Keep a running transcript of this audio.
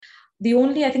The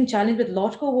only, I think, challenge with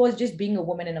Lotco was just being a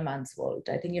woman in a man's world.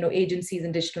 I think, agencies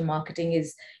and digital marketing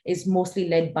is mostly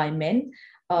led by men,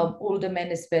 older men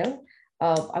as well.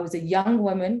 I was a young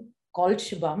woman called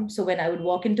Shubham. So when I would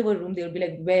walk into a room, they would be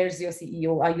like, "Where's your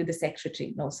CEO? Are you the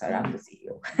secretary?" "No, sir, I'm the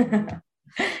CEO."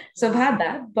 So I've had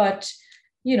that, but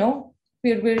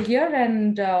we're here,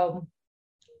 and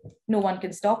no one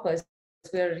can stop us.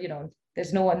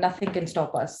 There's nothing can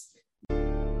stop us.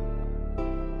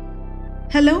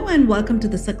 Hello and welcome to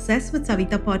the Success with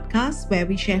Savita podcast, where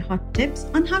we share hot tips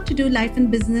on how to do life and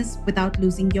business without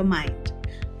losing your mind.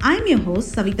 I'm your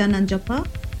host, Savita Nanjappa,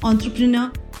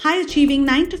 entrepreneur, high-achieving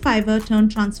 9-to-5er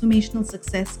turned transformational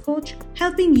success coach,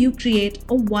 helping you create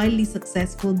a wildly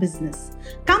successful business.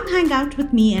 Come hang out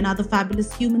with me and other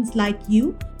fabulous humans like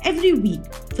you every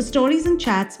week for stories and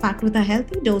chats packed with a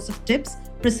healthy dose of tips,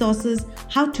 resources,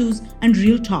 how-tos, and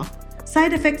real talk.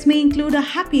 Side effects may include a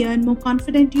happier and more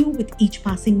confident you with each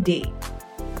passing day.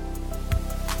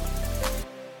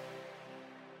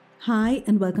 Hi,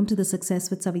 and welcome to the Success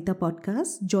with Savita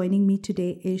podcast. Joining me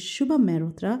today is Shubham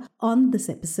Mehrotra on this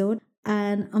episode,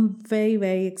 and I'm very,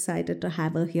 very excited to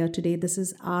have her here today. This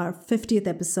is our 50th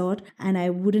episode, and I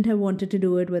wouldn't have wanted to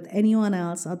do it with anyone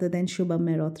else other than Shubham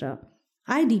Mehrotra.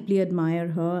 I deeply admire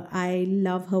her. I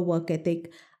love her work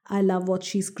ethic. I love what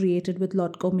she's created with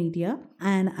Lotco Media,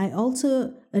 and I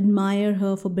also admire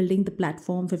her for building the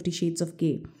platform 50 Shades of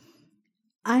Gay.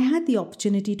 I had the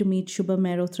opportunity to meet Shubham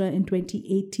Mehrotra in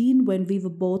 2018 when we were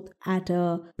both at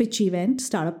a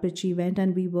startup pitch event,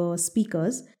 and we were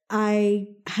speakers. I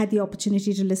had the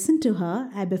opportunity to listen to her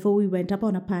before we went up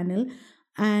on a panel,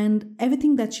 and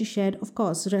everything that she shared, of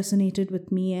course, resonated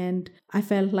with me, and I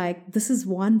felt like this is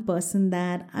one person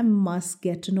that I must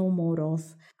get to know more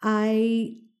of.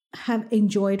 I have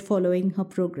enjoyed following her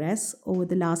progress over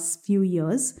the last few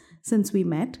years since we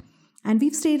met, and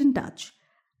we've stayed in touch.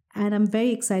 And I'm very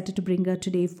excited to bring her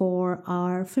today for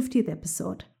our 50th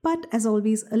episode. But as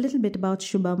always, a little bit about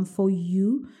Shubham for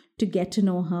you to get to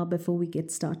know her before we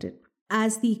get started.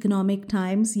 As the Economic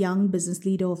Times Young Business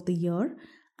Leader of the Year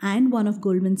and one of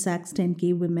Goldman Sachs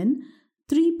 10K Women,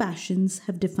 3 passions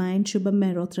have defined Shubham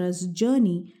Mehrotra's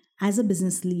journey as a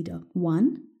business leader.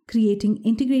 1. Creating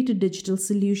integrated digital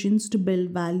solutions to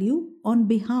build value on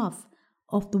behalf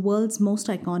of the world's most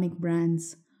iconic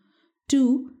brands.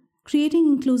 2. Creating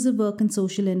inclusive work and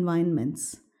social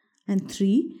environments. And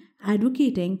 3.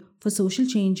 Advocating for social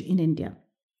change in India.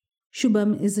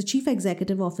 Shubham is the Chief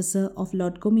Executive Officer of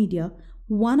Lotco Media,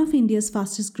 one of India's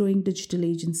fastest growing digital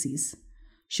agencies.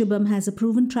 Shubham has a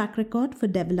proven track record for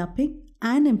developing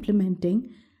and implementing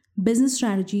business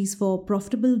strategies for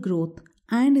profitable growth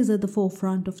and is at the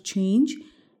forefront of change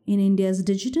in India's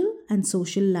digital and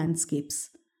social landscapes.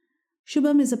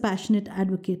 Shubham is a passionate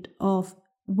advocate of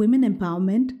women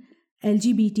empowerment,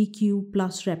 LGBTQ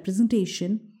plus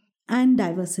representation, and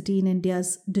diversity in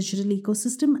India's digital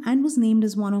ecosystem, and was named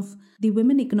as one of the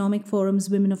Women Economic Forum's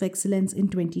Women of Excellence in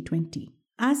 2020.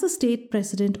 As the state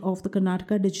president of the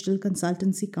Karnataka Digital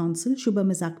Consultancy Council,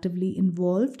 Shubham is actively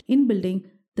involved in building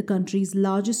the country's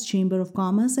largest chamber of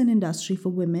commerce and industry for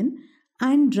women,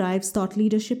 and drives thought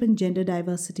leadership and gender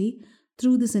diversity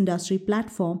through this industry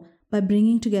platform by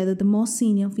bringing together the most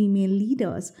senior female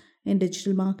leaders in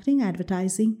digital marketing,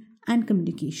 advertising, and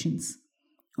communications.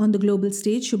 On the global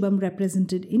stage, Shubham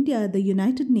represented India at the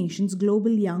United Nations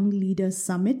Global Young Leaders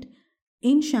Summit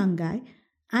in Shanghai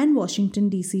and Washington,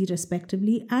 D.C.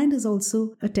 respectively, and is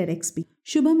also a TEDx speaker.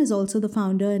 Shubham is also the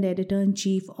founder and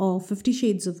editor-in-chief of 50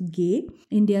 Shades of Gay,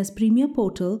 India's premier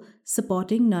portal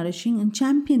supporting, nourishing, and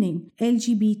championing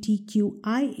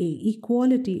LGBTQIA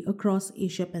equality across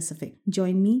Asia Pacific.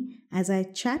 Join me as I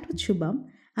chat with Shubham,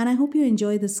 and I hope you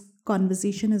enjoy this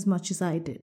conversation as much as I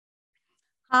did.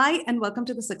 Hi, and welcome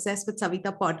to the Success with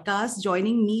Savita podcast.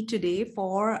 Joining me today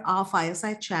for our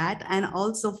fireside chat and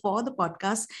also for the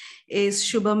podcast is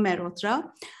Shubham Mehrotra.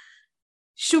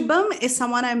 Shubham is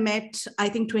someone I met, I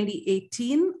think,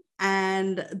 2018.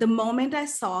 And the moment I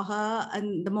saw her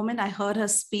and the moment I heard her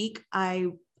speak, I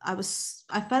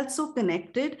felt so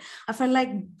connected. I felt like,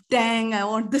 dang, I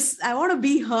want to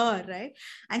be her, right?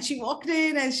 And she walked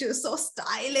in and she was so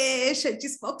stylish and she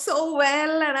spoke so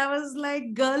well. And I was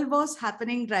like, girl, what's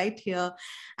happening right here?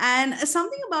 And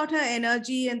something about her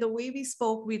energy and the way we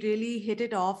spoke, we really hit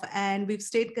it off, and we've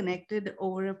stayed connected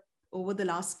over the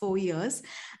last 4 years.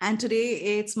 And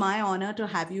today it's my honor to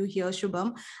have you here,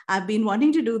 Shubham. I've been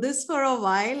wanting to do this for a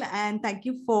while, and thank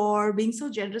you for being so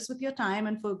generous with your time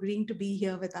and for agreeing to be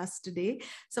here with us today.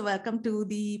 So welcome to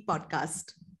the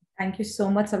podcast. Thank you so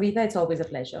much, Savita. It's always a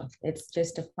pleasure. It's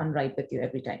just a fun ride with you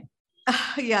every time.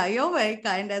 Yeah, you're very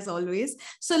kind as always.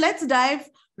 So let's dive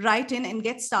right in and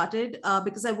get started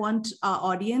because I want our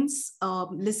audience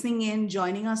listening in,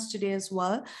 joining us today as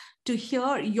well, to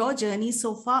hear your journey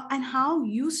so far and how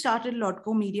you started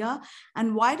Lotco Media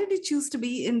and why did you choose to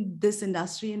be in this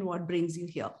industry and what brings you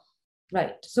here?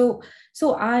 Right.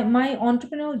 My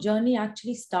entrepreneurial journey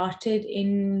actually started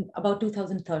in about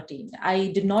 2013.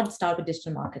 I did not start with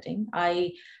digital marketing.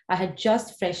 I had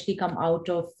just freshly come out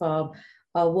of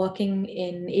working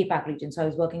in APAC region. So I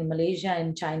was working in Malaysia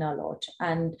and China a lot,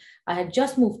 and I had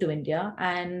just moved to India.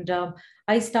 And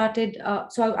I started.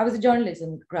 I was a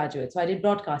journalism graduate, so I did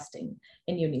broadcasting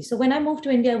in uni. So when I moved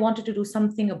to India, I wanted to do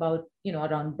something about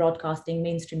around broadcasting,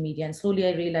 mainstream media, and slowly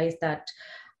I realized that.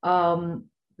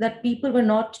 That people were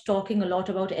not talking a lot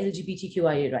about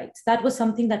LGBTQIA rights. That was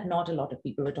something that not a lot of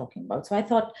people were talking about. So I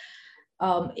thought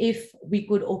if we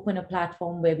could open a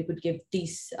platform where we could give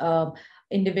these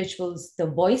individuals the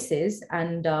voices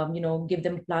and give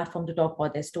them a platform to talk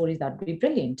about their stories, that would be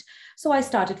brilliant. So I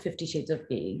started 50 Shades of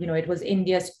Grey. It was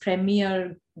India's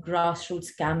premier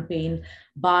grassroots campaign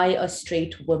by a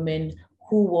straight woman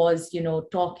who was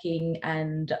talking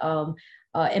and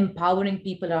empowering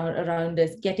people around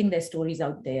us, getting their stories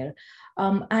out there.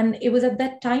 And it was at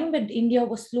that time when India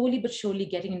was slowly but surely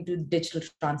getting into digital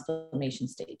transformation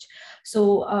stage.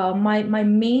 So my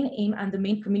main aim and the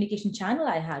main communication channel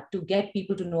I had to get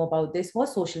people to know about this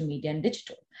was social media and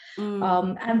digital.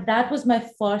 And that was my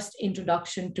first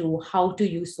introduction to how to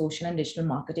use social and digital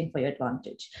marketing for your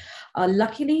advantage.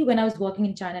 Luckily, when I was working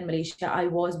in China and Malaysia, I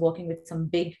was working with some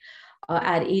big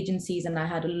ad agencies, and I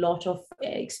had a lot of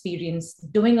experience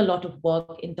doing a lot of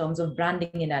work in terms of branding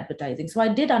and advertising. So I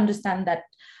did understand that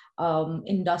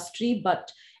industry,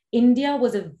 but India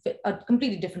was a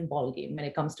completely different ballgame when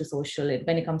it comes to social,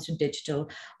 when it comes to digital.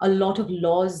 A lot of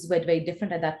laws were very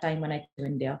different at that time when I came to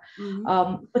India.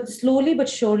 But slowly but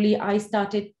surely, I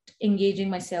started engaging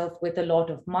myself with a lot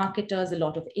of marketers, a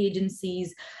lot of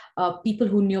agencies, people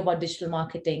who knew about digital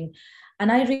marketing.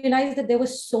 And I realized that there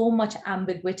was so much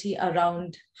ambiguity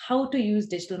around how to use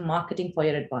digital marketing for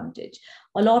your advantage.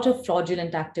 A lot of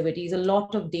fraudulent activities, a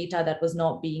lot of data that was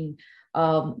not being,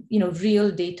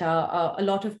 real data, a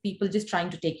lot of people just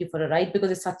trying to take you for a ride because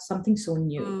it's something so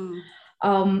new.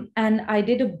 And I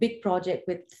did a big project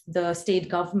with the state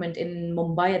government in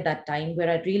Mumbai at that time,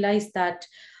 where I realized that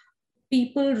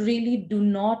people really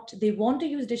they want to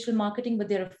use digital marketing, but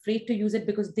they're afraid to use it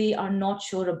because they are not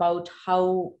sure about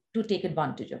how to take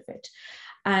advantage of it.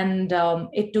 And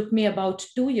it took me about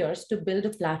 2 years to build a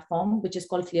platform, which is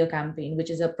called Clear Campaign, which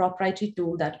is a proprietary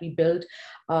tool that we built.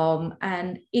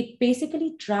 And it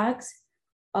basically tracks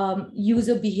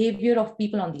user behavior of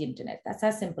people on the internet. That's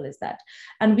as simple as that.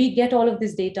 And we get all of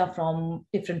this data from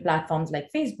different platforms like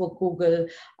Facebook, Google,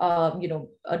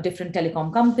 different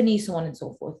telecom companies, so on and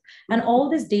so forth. And all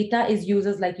this data is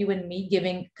users like you and me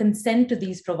giving consent to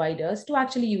these providers to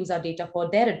actually use our data for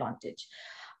their advantage.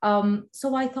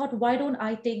 So I thought, why don't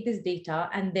I take this data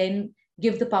and then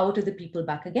give the power to the people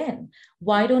back again?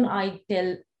 Why don't I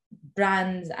tell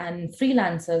brands and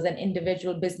freelancers and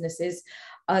individual businesses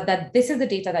that this is the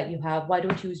data that you have? Why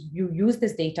don't you use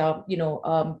this data,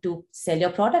 to sell your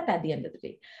product at the end of the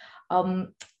day?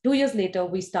 2 years later,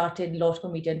 we started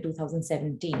Lotco Media in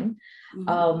 2017.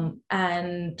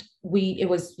 And it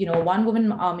was, one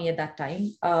woman army at that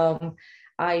time.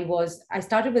 I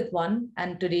started with one,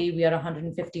 and today we are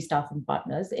 150 staff and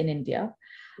partners in India.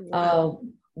 Wow.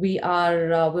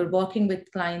 We're working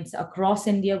with clients across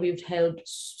India. We've helped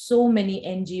so many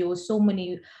NGOs, so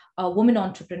many women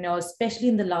entrepreneurs, especially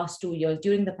in the last 2 years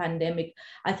during the pandemic.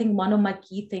 I think one of my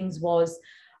key things was,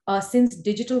 since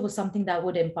digital was something that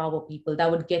would empower people, that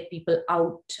would get people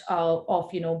out of,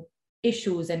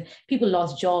 issues, and people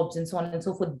lost jobs and so on and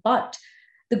so forth. But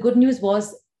the good news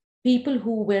was, people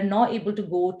who were not able to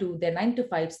go to their 9 to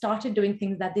 5 started doing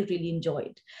things that they really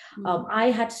enjoyed.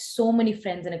 I had so many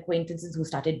friends and acquaintances who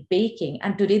started baking,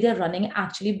 and today they're running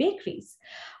actually bakeries.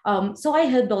 So I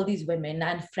helped all these women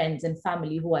and friends and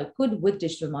family who I could with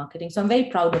digital marketing. So I'm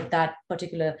very proud of that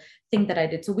particular thing that I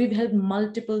did. So we've helped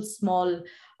multiple small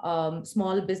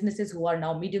businesses who are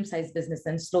now medium-sized business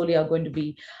and slowly are going to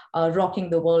be rocking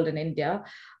the world in India.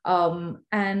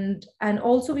 And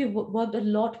also we've worked a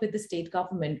lot with the state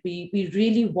government. We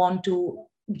really want to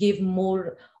give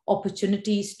more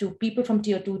opportunities to people from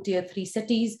tier 2, tier 3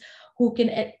 cities who can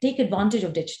take advantage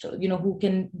of digital, who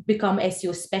can become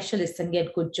SEO specialists and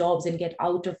get good jobs and get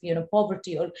out of,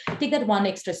 poverty, or take that one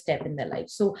extra step in their life.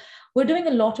 So we're doing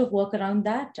a lot of work around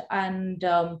that. And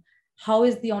how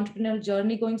is the entrepreneurial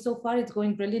journey going so far? It's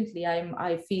going brilliantly.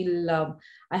 I feel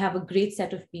I have a great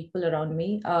set of people around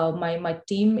me. My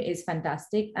team is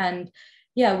fantastic. And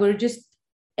yeah, we're just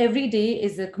every day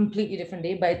is a completely different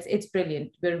day, but it's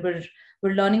brilliant.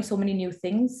 We're learning so many new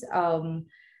things.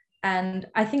 And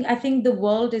I think the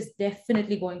world is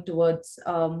definitely going towards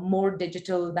more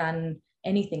digital than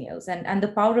anything else. And the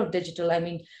power of digital, I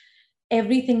mean,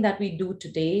 everything that we do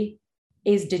today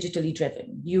is digitally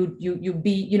driven.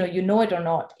 You know it or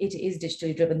not, it is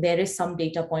digitally driven. There is some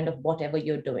data point of whatever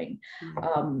you're doing.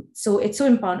 So it's so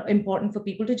important for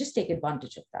people to just take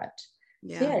advantage of that.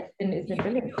 So yeah, it's been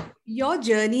brilliant. Your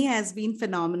journey has been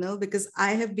phenomenal, because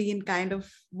I have been kind of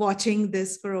watching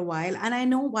this for a while. And I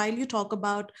know while you talk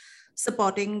about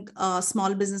supporting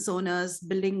small business owners,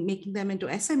 making them into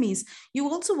SMEs, you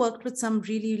also worked with some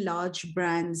really large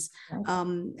brands.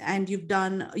 And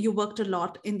you worked a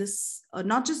lot in this,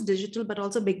 not just digital, but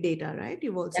also big data, right?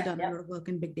 You've also done a lot of work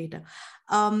in big data.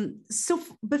 So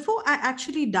before I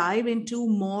actually dive into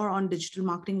more on digital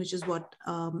marketing, which is what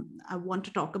I want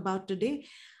to talk about today,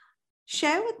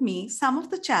 share with me some of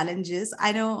the challenges.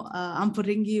 I know I'm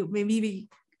putting you, maybe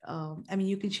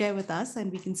you can share with us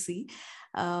and we can see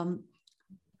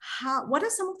what are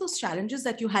some of those challenges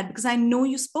that you had? Because I know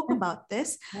you spoke about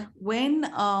this when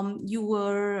you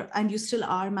were, and you still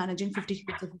are, managing 50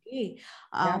 Shades of Grey.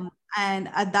 And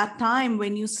at that time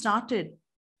when you started,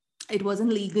 it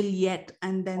wasn't legal yet,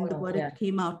 and then the verdict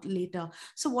came out later.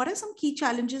 So what are some key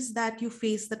challenges that you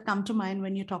face that come to mind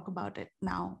when you talk about it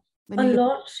now? A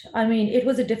lot. I mean, it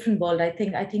was a different world. I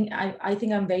think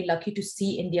I'm very lucky to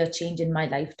see India change in my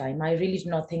lifetime. I really did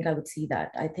not think I would see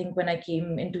that. I think when I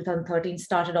came in 2013,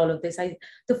 started all of this,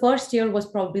 the first year was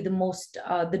probably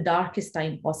the darkest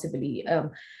time possibly.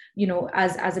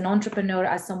 As an entrepreneur,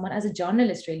 as a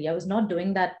journalist, really, I was not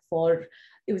doing that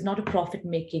it was not a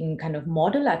profit-making kind of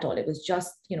model at all. It was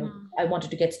just, I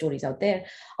wanted to get stories out there.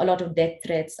 A lot of death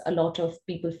threats, a lot of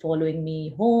people following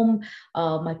me home.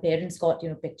 My parents got,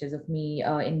 pictures of me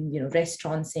in,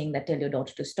 restaurants saying that, tell your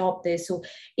daughter to stop this. So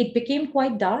it became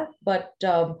quite dark, but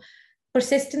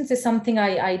persistence is something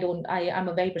I'm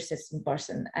a very persistent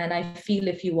person. And I feel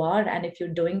if you are, and if you're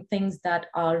doing things that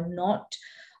are not,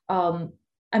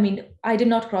 I did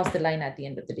not cross the line at the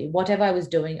end of the day. Whatever I was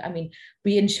doing,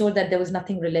 we ensured that there was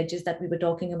nothing religious that we were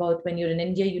talking about. When you're in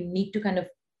India, you need to kind of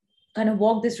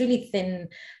walk this really thin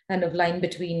kind of line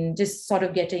between just sort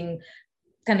of getting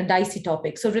kind of dicey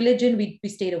topics. So religion, we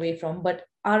stayed away from, but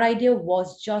our idea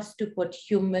was just to put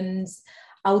humans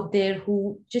out there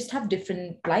who just have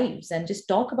different lives and just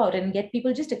talk about it and get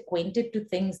people just acquainted to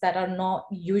things that are not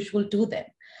usual to them.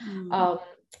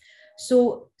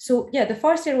 So yeah, the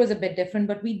first year was a bit different,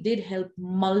 but we did help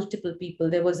multiple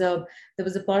people. There was a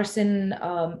person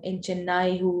in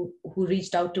Chennai who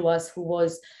reached out to us, who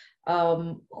was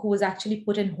actually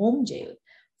put in home jail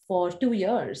for 2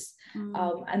 years.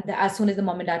 As soon as the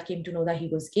mom and dad came to know that he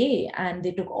was gay, and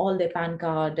they took all their PAN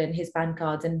card and his PAN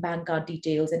cards and PAN card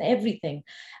details and everything.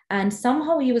 And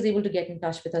somehow he was able to get in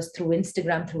touch with us through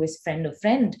Instagram, through his friend of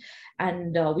friend.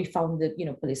 And we found the,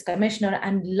 police commissioner.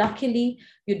 And luckily,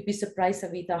 you'd be surprised,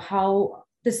 Savita, how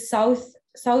the South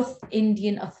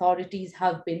Indian authorities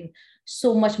have been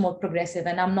so much more progressive.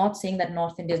 And I'm not saying that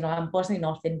North India is not, I'm personally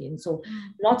North Indian, so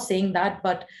not saying that,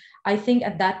 but I think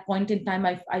at that point in time,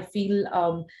 I feel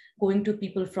going to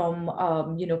people from,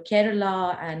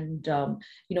 Kerala and,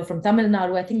 from Tamil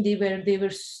Nadu, I think they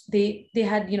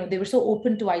were so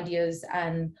open to ideas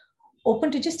and open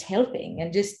to just helping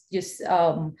and just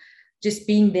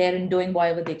being there and doing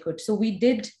whatever they could. So we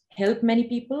did help many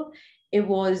people. It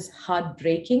was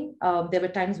heartbreaking. There were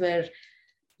times where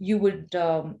you would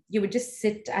just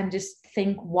sit and just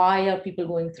think, why are people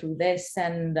going through this?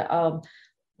 And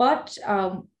but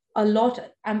a lot.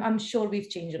 I'm sure we've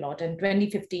changed a lot. In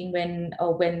 2015,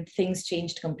 when things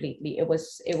changed completely, it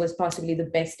was possibly the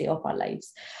best day of our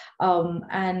lives.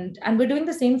 And we're doing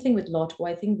the same thing with Lotco.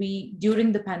 I think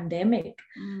during the pandemic,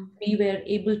 we were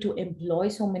able to employ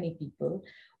so many people.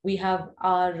 We had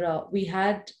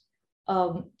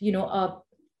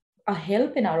a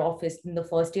help in our office in the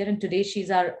first year, and today she's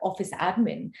our office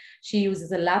admin. She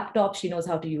uses a laptop. She knows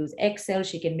how to use Excel.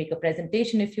 She can make a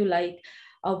presentation if you like.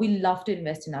 We love to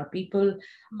invest in our people.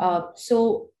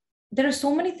 So there are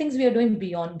so many things we are doing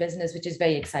beyond business, which is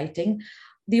very exciting.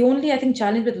 The only, I think,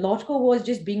 challenge with Lotco was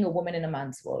just being a woman in a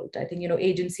man's world. I think,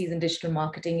 agencies and digital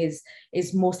marketing is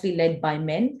mostly led by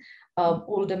men,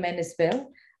 older men as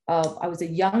well. I was a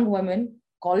young woman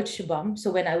called Shubham. So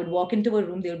when I would walk into a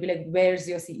room, they would be like, where's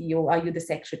your CEO? Are you the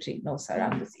secretary? No, sir,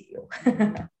 I'm the CEO.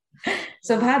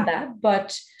 So I've had that,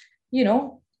 but,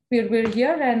 we're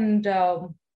here, and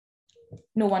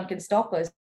no one can stop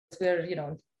us.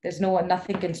 There's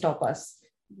nothing can stop us.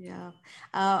 Yeah,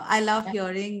 I love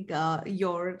hearing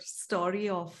your story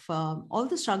of all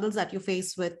the struggles that you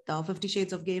face with 50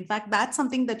 Shades of Grey. In fact, that's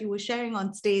something that you were sharing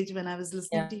on stage when I was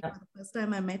listening to you for the first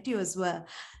time I met you as well.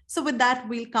 So, with that,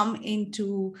 we'll come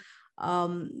into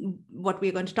what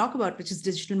we're going to talk about, which is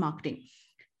digital marketing.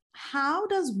 How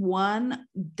does one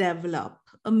develop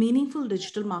a meaningful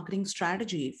digital marketing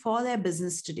strategy for their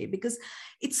business today? Because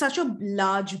it's such a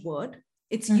large word,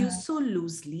 it's used so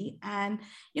loosely, and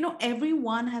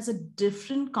everyone has a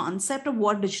different concept of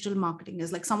what digital marketing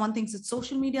is. Like, someone thinks it's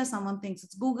social media, someone thinks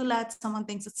it's Google ads, someone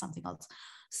thinks it's something else.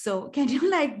 So can you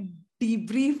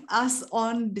debrief us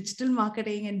on digital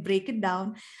marketing and break it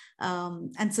down,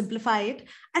 and simplify it,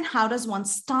 and how does one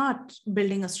start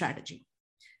building a strategy?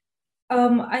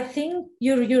 I think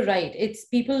you're right. It's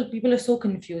people are so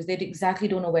confused. They exactly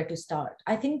don't know where to start.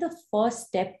 I think the first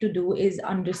step to do is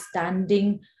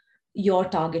understanding your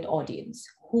target audience.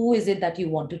 Who is it that you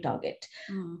want to target?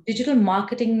 Digital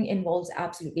marketing involves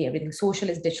absolutely everything. Social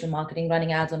is digital marketing.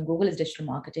 Running ads on Google is digital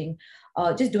marketing.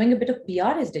 Just doing a bit of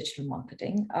PR is digital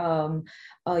marketing.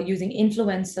 Using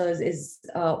influencers is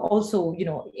also,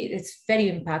 it's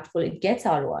very impactful. It gets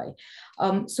ROI.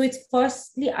 So it's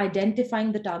firstly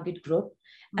identifying the target group,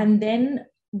 and then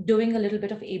doing a little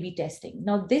bit of A/B testing.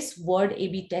 Now, this word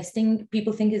A/B testing,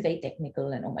 people think is very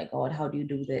technical, and oh my God, how do you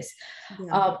do this?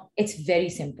 Yeah. It's very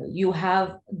simple. You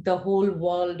have the whole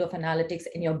world of analytics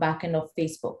in your backend of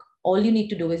Facebook. All you need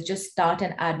to do is just start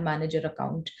an ad manager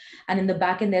account, and in the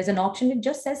backend there's an option that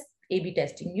just says A/B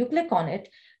testing. You click on it.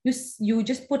 You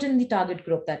just put in the target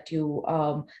group that you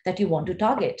want to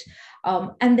target,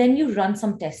 and then you run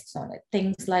some tests on it.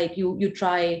 Things like you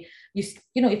try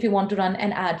if you want to run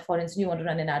an ad, for instance, you want to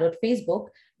run an ad on Facebook,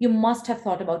 you must have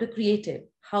thought about a creative.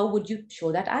 How would you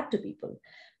show that ad to people?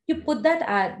 You put that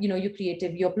ad, you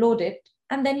creative, you upload it,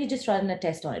 and then you just run a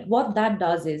test on it. What that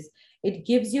does is it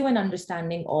gives you an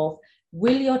understanding of,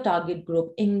 will your target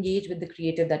group engage with the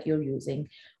creative that you're using?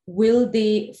 Will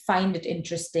they find it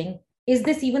interesting? Is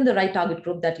this even the right target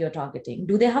group that you're targeting?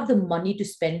 Do they have the money to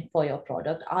spend for your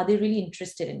product? Are they really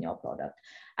interested in your product?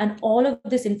 And all of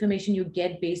this information you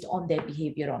get based on their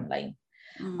behavior online.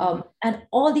 And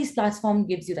all these platforms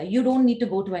gives you that. You don't need to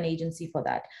go to an agency for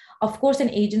that. Of course, an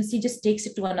agency just takes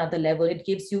it to another level. It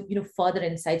gives you, further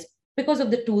insights because of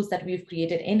the tools that we've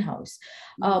created in-house.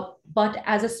 But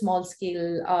as a small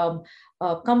scale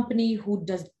company who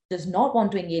does not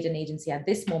want to engage an agency at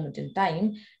this moment in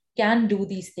time, can do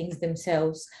these things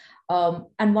themselves.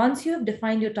 And once you have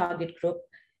defined your target group,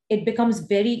 it becomes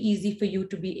very easy for you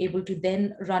to be able to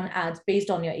then run ads based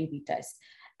on your A/B test.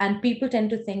 And people tend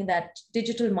to think that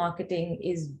digital marketing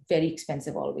is very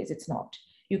expensive always. It's not.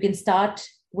 You can start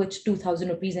with 2,000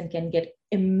 rupees and can get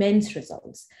immense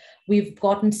results. We've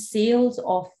gotten sales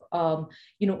of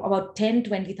about 10,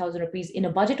 20,000 rupees in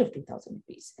a budget of 2,000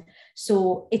 rupees.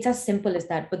 So it's as simple as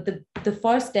that. But the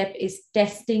first step is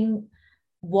testing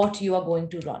what you are going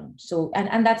to run. So,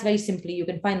 and that's very simply, you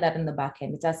can find that in the back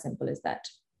end. It's as simple as that.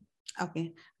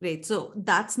 Okay, great. So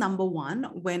that's number one.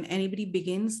 When anybody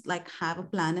begins, have a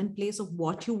plan in place of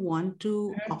what you want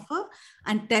to offer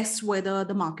and test whether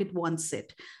the market wants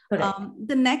it.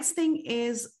 The next thing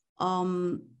is,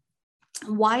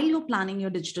 while you're planning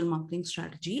your digital marketing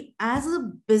strategy, as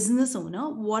a business owner,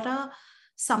 what are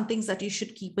some things that you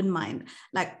should keep in mind?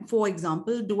 Like, for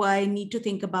example, do I need to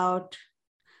think about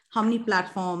how many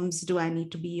platforms do I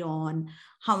need to be on?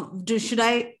 Should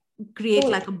I create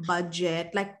a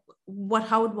budget?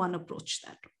 How would one approach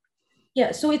that?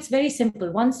 Yeah, so it's very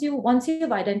simple. Once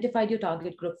you've identified your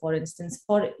target group, for instance,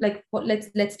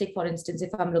 let's take, for instance, if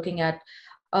I'm looking at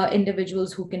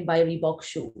individuals who can buy a Reebok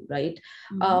shoe, right?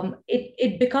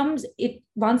 It becomes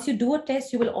once you do a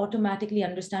test, you will automatically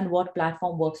understand what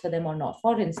platform works for them or not.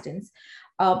 For instance,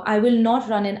 I will not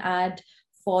run an ad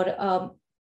for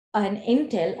an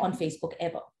Intel on Facebook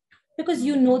ever, because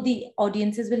the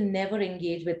audiences will never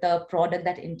engage with the product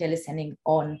that Intel is sending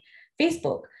on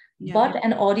Facebook. Yeah. But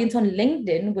an audience on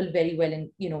LinkedIn will very well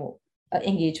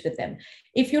engage with them.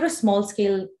 If you're a small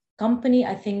scale company,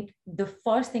 I think the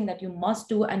first thing that you must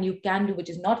do, and you can do,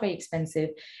 which is not very expensive,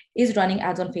 is running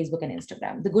ads on Facebook and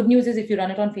Instagram. The good news is if you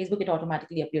run it on Facebook, it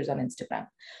automatically appears on Instagram.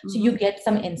 So you get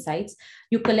some insights,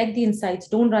 you collect the insights,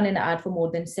 don't run an ad for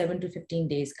more than 7 to 15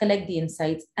 days, collect the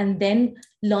insights, and then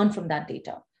learn from that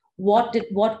data. What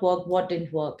worked, what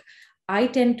didn't work. I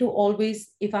tend to always,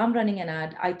 if I'm running an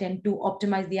ad, I tend to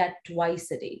optimize the ad twice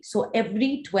a day. So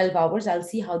every 12 hours, I'll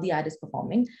see how the ad is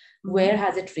performing. Where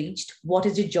has it reached? What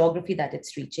is the geography that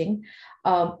it's reaching?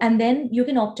 And then you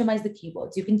can optimize the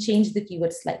keywords. You can change the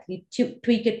keywords slightly,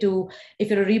 tweak it to, if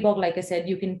you're a Reebok, like I said,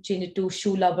 you can change it to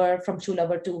shoe lover, from shoe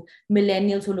lover to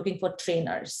millennials who are looking for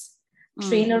trainers.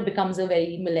 Trainer becomes a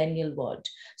very millennial word.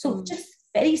 So just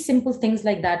very simple things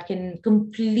like that can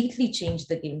completely change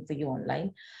the game for you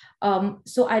online.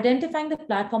 So identifying the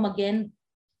platform, again,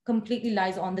 completely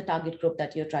lies on the target group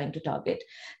that you're trying to target.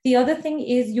 The other thing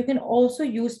is you can also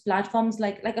use platforms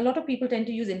like a lot of people tend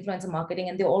to use influencer marketing,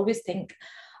 and they always think,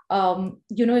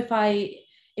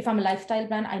 if I'm a lifestyle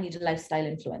brand, I need a lifestyle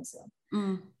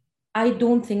influencer. I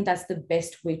don't think that's the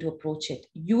best way to approach it.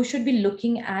 You should be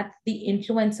looking at the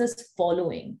influencers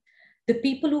following. The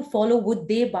people who follow, would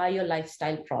they buy your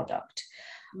lifestyle product?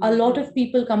 A lot of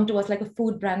people come to us, like a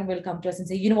food brand will come to us and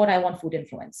say, you know what, I want food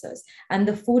influencers. And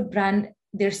the food brand,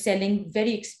 they're selling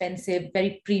very expensive,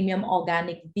 very premium,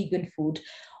 organic, vegan food,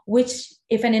 which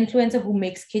if an influencer who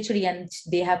makes khichdi and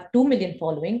they have 2 million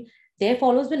following, their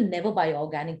followers will never buy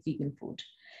organic vegan food.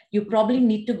 You probably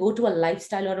need to go to a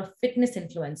lifestyle or a fitness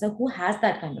influencer who has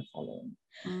that kind of following.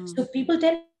 So people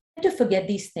tend to forget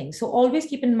these things. So always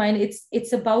keep in mind,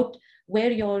 it's about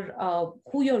where you're,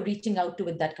 who you're reaching out to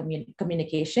with that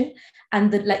communication,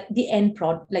 and the end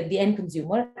product, like the end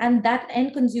consumer, and that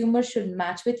end consumer should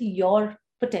match with your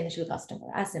potential customer.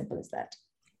 As simple as that.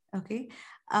 Okay.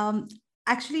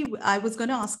 Actually, I was going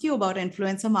to ask you about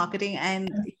influencer marketing, and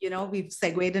we've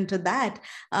segued into that.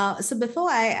 So before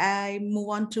I move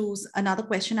on to another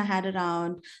question I had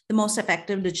around the most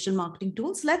effective digital marketing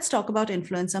tools, let's talk about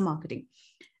influencer marketing.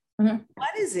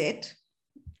 What is it?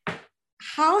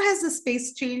 How has the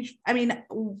space changed? I mean,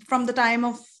 from the time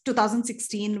of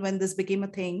 2016 when this became a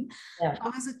thing,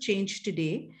 how has it changed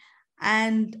today?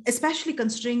 And especially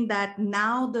considering that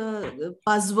now the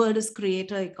buzzword is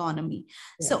creator economy.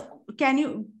 So can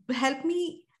you help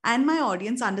me and my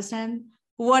audience understand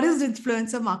what is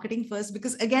influencer marketing first?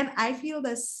 Because again, I feel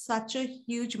there's such a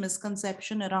huge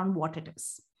misconception around what it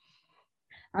is.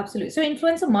 Absolutely. So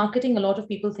influencer marketing, a lot of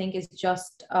people think is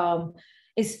just,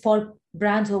 is for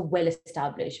brands who are well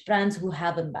established, brands who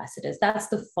have ambassadors. That's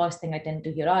the first thing I tend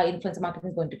to hear. Influencer marketing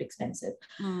is going to be expensive.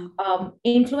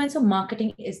 Influencer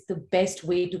marketing is the best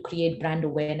way to create brand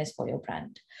awareness for your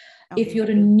brand. Okay. If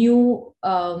you're a new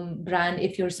brand,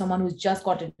 if you're someone who's just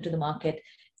got into the market,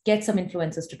 get some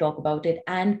influencers to talk about it,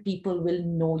 and people will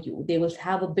know you. They will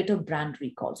have a bit of brand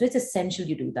recall. So it's essential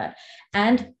you do that.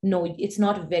 And no, it's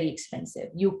not very expensive.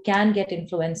 You can get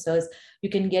influencers.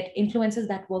 You can get influencers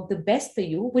that work the best for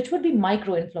you, which would be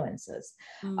micro influencers.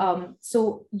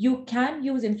 So you can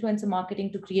use influencer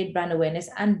marketing to create brand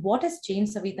awareness. And what has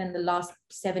changed, Savita, in the last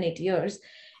 7-8 years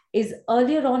is,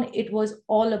 earlier on, it was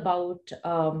all about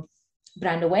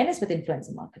brand awareness with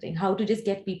influencer marketing, how to just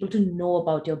get people to know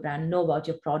about your brand, know about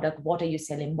your product, what are you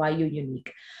selling, why you're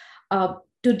unique.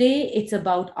 Today, it's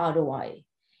about ROI.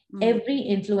 Every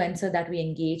influencer that we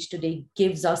engage today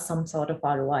gives us some sort of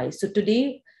ROI. So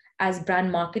today, as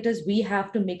brand marketers, we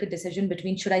have to make a decision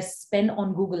between, should I spend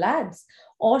on Google Ads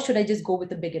or should I just go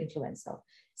with a big influencer?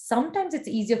 Sometimes it's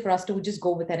easier for us to just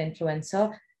go with an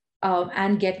influencer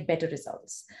and get better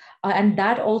results. And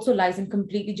that also lies in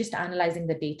completely just analyzing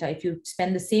the data. If you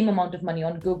spend the same amount of money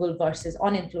on Google versus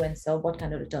on influencer, what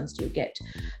kind of returns do you get?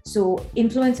 So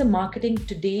influencer marketing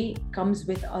today comes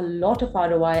with a lot of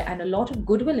ROI and a lot of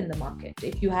goodwill in the market.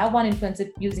 If you have one influencer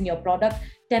using your product,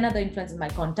 10 other influencers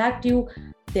might contact you,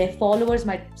 their followers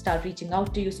might start reaching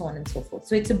out to you, so on and so forth.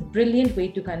 So it's a brilliant way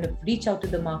to kind of reach out to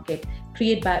the market,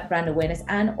 create brand awareness,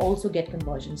 and also get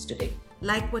conversions today.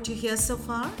 Like what you hear so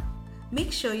far?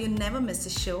 Make sure you never miss a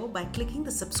show by clicking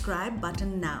the subscribe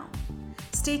button now.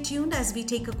 Stay tuned as we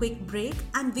take a quick break,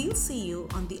 and we'll see you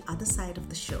on the other side of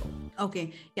the show.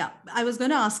 Okay. Yeah. I was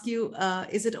going to ask you,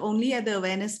 is it only at the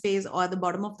awareness phase or the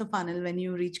bottom of the funnel when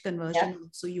you reach conversion?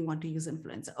 So you want to use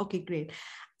influencer? Okay, great.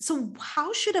 So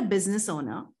how should a business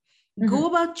owner go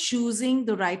about choosing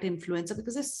the right influencer?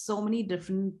 Because there's so many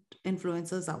different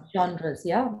influencers out there. Genres.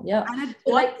 Yeah. And at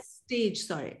what stage?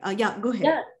 Sorry. Go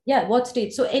ahead. Yeah. What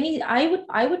stage? So I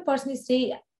would personally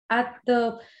say at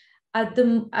the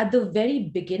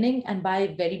very beginning, and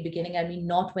by very beginning, I mean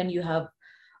not when you have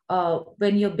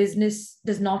when your business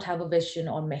does not have a vision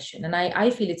or mission. And I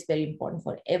feel it's very important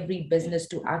for every business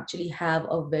to actually have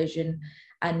a vision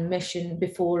and mission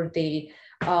before they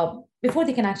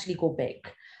can actually go big.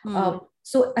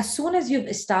 So as soon as you've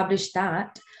established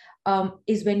that,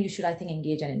 is when you should, I think,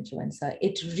 engage an influencer.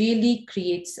 It really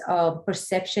creates a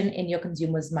perception in your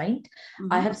consumer's mind.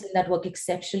 I have seen that work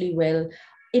exceptionally well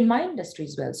in my industry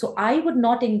as well. So I would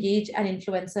not engage an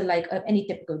influencer like any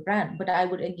typical brand, but I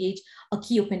would engage a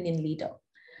key opinion leader.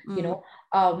 You know,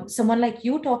 Someone like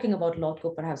you talking about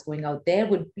Lotco perhaps going out there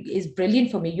is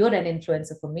brilliant for me. You're an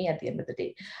influencer for me at the end of the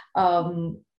day.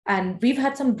 And we've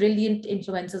had some brilliant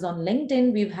influencers on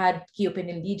LinkedIn. We've had key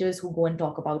opinion leaders who go and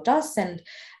talk about us, and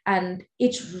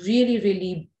it really,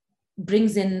 really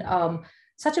brings in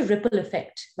such a ripple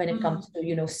effect when it comes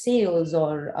to sales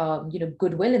or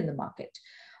goodwill in the market.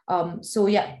 So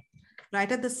yeah,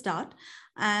 right at the start.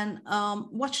 And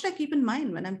what should I keep in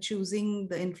mind when I'm choosing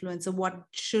the influencer? What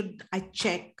should I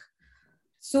check?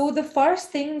 So the first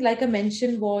thing, like I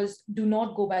mentioned, was do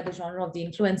not go by the genre of the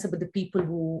influencer, but the people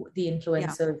who the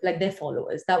influencer, like their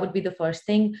followers. That would be the first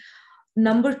thing.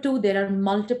 Number two, there are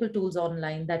multiple tools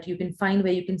online that you can find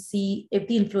where you can see if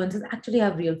the influencers actually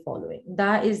have real following.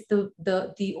 That is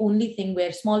the only thing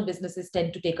where small businesses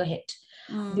tend to take a hit.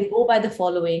 They go by the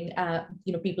following.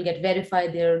 People get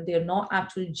verified. They're not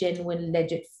actual genuine,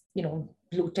 legit,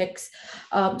 blue ticks.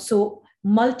 So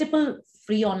multiple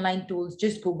free online tools.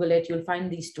 Just Google it. You'll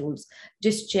find these tools.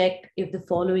 Just check if the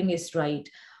following is right.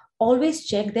 Always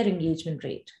check their engagement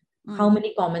rate. How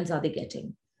many comments are they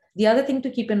getting? The other thing to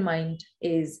keep in mind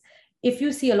is if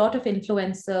you see a lot of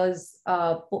influencers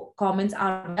comments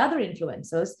are other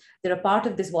influencers, they're a part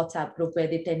of this WhatsApp group where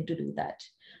they tend to do that.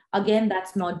 Again,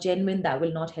 that's not genuine. That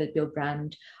will not help your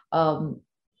brand.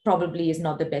 Probably is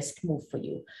not the best move for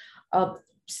you.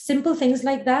 Simple things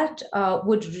like that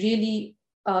would really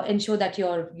ensure that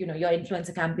your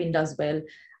influencer campaign does well.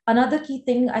 Another key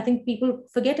thing I think people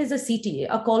forget is a CTA,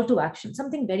 a call to action,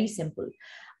 something very simple.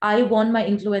 I want my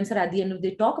influencer at the end of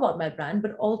the day talk about my brand,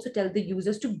 but also tell the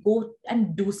users to go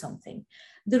and do something.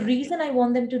 The reason I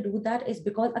want them to do that is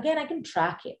because, again, I can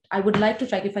track it. I would like to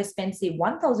track if I spend, say,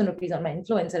 1,000 rupees on my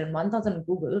influencer and 1,000 on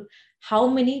Google, how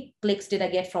many clicks did I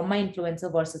get from my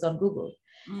influencer versus on Google?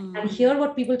 And here,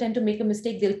 what people tend to make a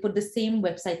mistake, they'll put the same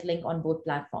website link on both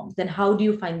platforms. Then how do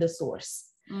you find the source?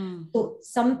 So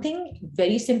something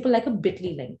very simple like a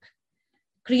Bitly link.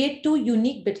 Create 2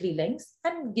 unique Bitly links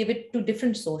and give it to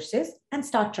different sources and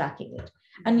start tracking it.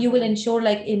 And you will ensure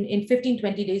like in 15,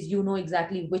 20 days, you know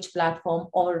exactly which platform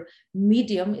or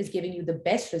medium is giving you the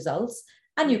best results,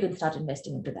 and you can start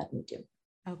investing into that medium.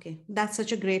 Okay, that's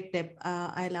such a great tip.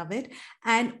 I love it.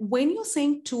 And when you're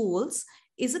saying tools,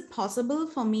 is it possible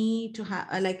for me to have,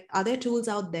 are there tools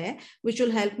out there which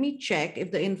will help me check if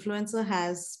the influencer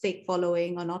has fake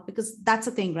following or not? Because that's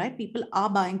the thing, right? People are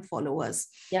buying followers.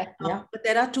 Yeah. But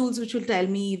there are tools which will tell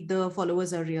me if the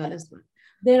followers are real as well.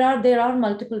 There are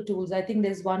multiple tools. I think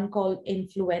there's one called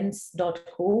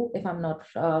influence.co, if I'm not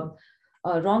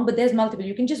wrong, but there's multiple.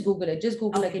 You can just Google it. Just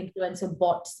Google like influencer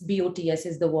bots, BOTS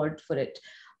is the word for it.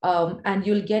 And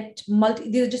you'll get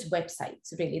these are just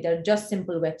websites, really. They're just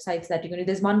simple websites that you can do.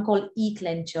 There's one called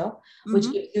eClencher,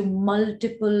 which gives you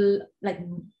multiple,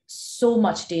 so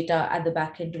much data at the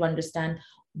back end to understand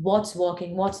what's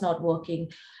working, what's not working.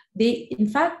 In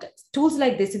fact, tools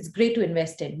like this, it's great to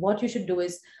invest in. What you should do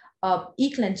is,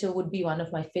 eClencher would be one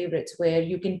of my favorites, where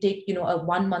you can take, a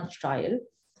 1-month trial.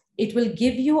 It will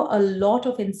give you a lot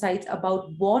of insights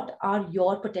about what are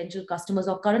your potential customers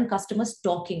or current customers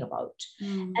talking about.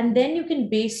 And then you can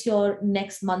base your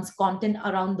next month's content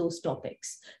around those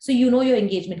topics. So, your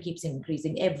engagement keeps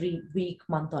increasing every week,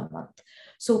 month on month.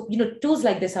 So, tools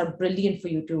like this are brilliant for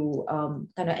you to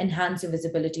kind of enhance your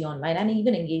visibility online and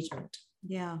even engagement.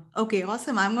 Yeah. Okay.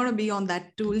 Awesome. I'm going to be on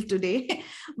that tool today.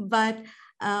 But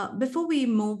before we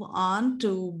move on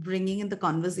to bringing in the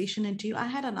conversation into you, I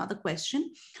had another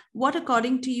question. What,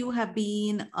 according to you, have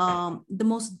been the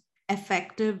most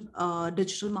effective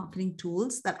digital marketing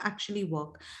tools that actually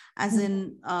work? As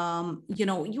in,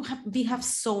 we have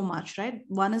so much, right?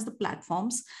 One is the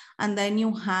platforms, and then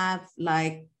you have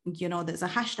there's a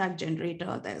hashtag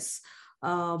generator, there's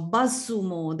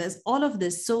BuzzSumo, there's all of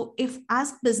this. So if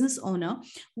as a business owner,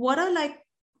 what are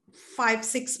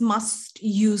 5-6 must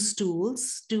use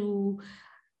tools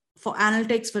for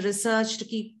analytics, for research, to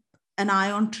keep an eye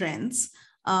on trends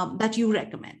that you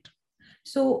recommend?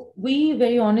 So we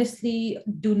very honestly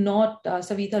do not,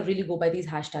 Savita, really go by these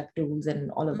hashtag tools and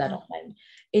all of that online.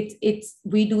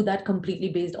 We do that completely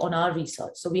based on our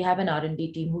research. So we have an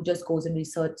R&D team who just goes and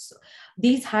researches.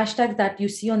 These hashtags that you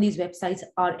see on these websites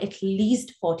are at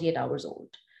least 48 hours old.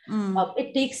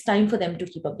 It takes time for them to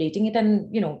keep updating it.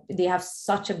 And, they have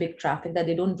such a big traffic that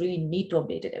they don't really need to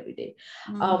update it every day.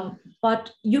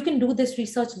 But you can do this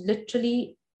research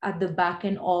literally at the back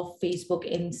end of Facebook,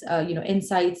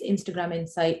 insights, Instagram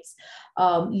insights,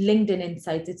 LinkedIn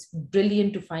insights. It's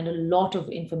brilliant to find a lot of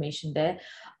information there.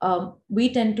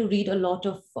 We tend to read a lot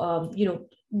of,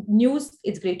 news,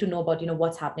 it's great to know about,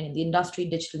 what's happening in the industry,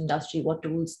 digital industry, what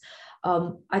tools.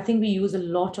 I think we use a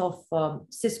lot of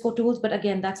Cisco tools, but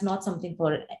again, that's not something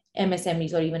for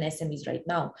MSMEs or even SMEs right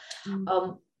now.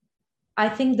 I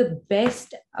think the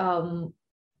best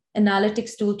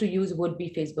analytics tool to use would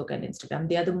be Facebook and Instagram.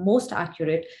 They are the most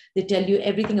accurate. They tell you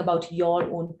everything about your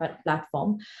own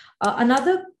platform.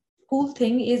 Another cool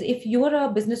thing is if you're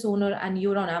a business owner and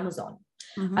you're on Amazon,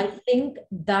 I think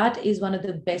that is one of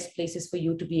the best places for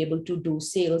you to be able to do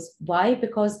sales. Why?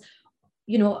 Because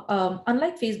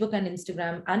unlike Facebook and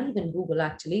Instagram and even Google,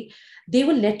 actually, they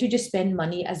will let you just spend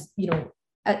money as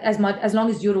much as long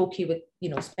as you're okay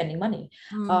with spending money,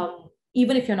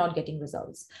 even if you're not getting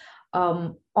results.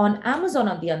 On Amazon,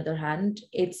 on the other hand,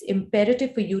 it's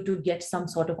imperative for you to get some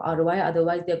sort of ROI.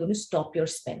 Otherwise, they're going to stop your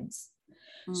spends.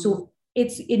 So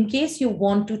it's in case you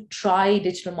want to try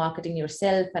digital marketing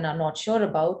yourself and are not sure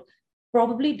about,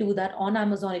 probably do that on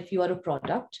Amazon. If you are a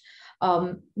product,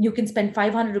 you can spend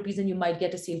 500 rupees and you might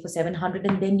get a sale for 700,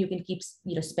 and then you can keep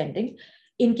spending.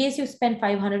 In case you spend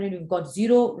 500 and you've got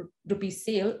 0 rupees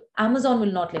sale, Amazon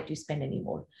will not let you spend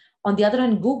anymore. On the other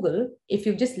hand, Google, if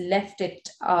you've just left it,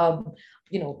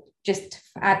 just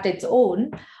at its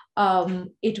own,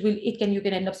 you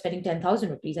can end up spending 10,000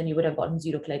 rupees and you would have gotten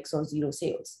 0 clicks or 0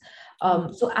 sales.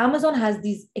 So Amazon has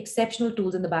these exceptional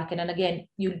tools in the back end. And again,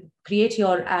 you create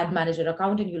your ad manager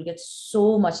account and you'll get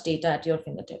so much data at your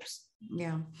fingertips.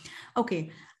 Yeah. Okay.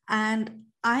 And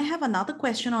I have another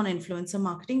question on influencer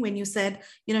marketing. When you said,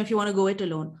 if you want to go it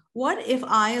alone, what if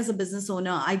I, as a business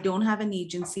owner, I don't have an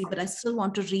agency, but I still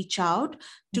want to reach out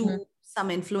to some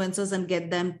influencers and get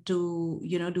them to,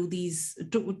 do these,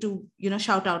 to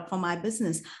shout out for my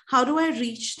business? How do I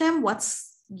reach them?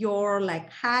 What's your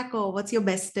hack, or what's your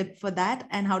best tip for that?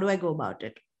 And how do I go about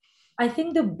it? I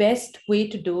think the best way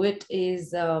to do it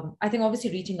is, I think obviously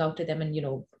reaching out to them and,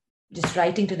 just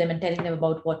writing to them and telling them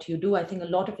about what you do. I think a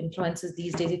lot of influencers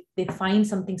these days, if they find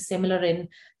something similar in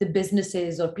the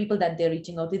businesses or people that they're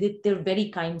reaching out to, they're very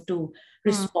kind to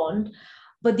respond.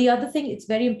 But the other thing, it's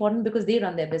very important because they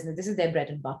run their business. This is their bread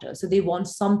and butter. So they want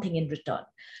something in return.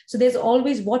 So there's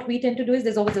always, what we tend to do is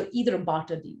there's always either a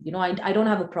barter deal. I don't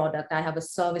have a product, I have a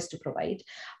service to provide.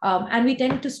 And we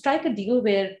tend to strike a deal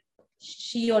where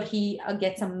she or he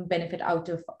gets some benefit out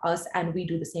of us and we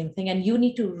do the same thing. And you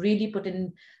need to really put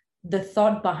in the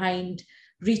thought behind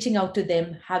reaching out to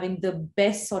them, having the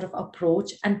best sort of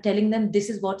approach and telling them this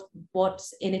is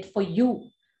what's in it for you,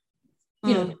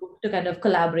 to kind of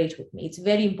collaborate with me. It's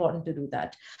very important to do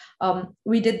that.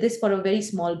 We did this for a very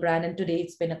small brand and today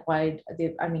it's been acquired.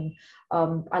 Alia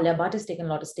Bhatt has taken a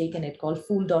lot of stake in it, called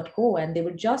Fool.co, and they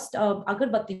were just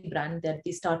Agarbatti brand that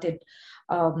they started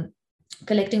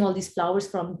collecting all these flowers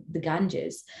from the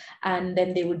Ganges, and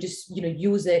then they would just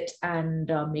use it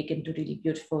and make into really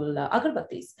beautiful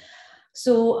agarbattis.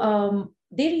 So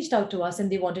they reached out to us and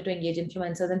they wanted to engage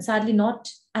influencers, and sadly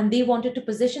and they wanted to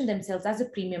position themselves as a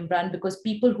premium brand, because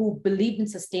people who believe in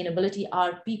sustainability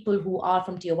are people who are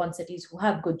from tier 1 cities who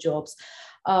have good jobs,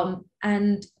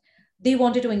 and they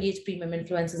wanted to engage premium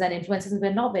influencers, and influencers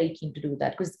were not very keen to do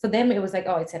that because for them it was like,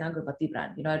 oh, it's an agarbatti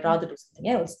brand, I'd rather do something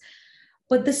else.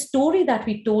 But the story that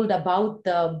we told about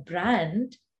the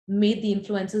brand made the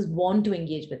influencers want to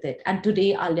engage with it. And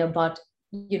today Alia Bhatt,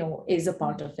 is a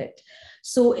part of it.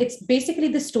 So it's basically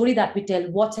the story that we tell,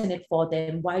 what's in it for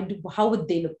them, how would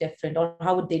they look different, or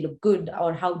how would they look good,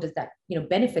 or how does that,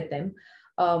 benefit them,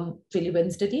 really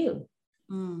wins the deal.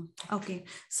 Okay.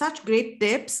 Such great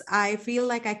tips. I feel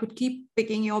like I could keep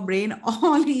picking your brain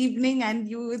all evening, and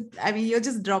you're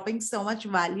just dropping so much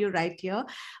value right here.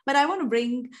 But I want to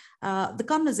bring the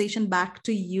conversation back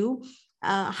to you.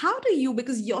 How do you,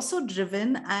 because you're so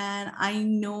driven, and I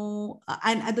know,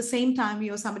 and at the same time,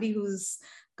 you're somebody who's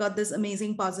got this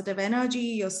amazing positive energy.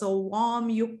 You're so warm,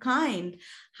 you're kind.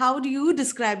 How do you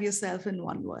describe yourself in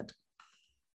one word?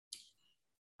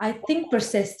 I think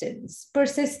persistence,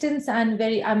 and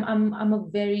I'm a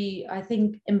very, I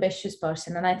think, ambitious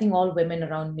person. And I think all women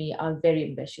around me are very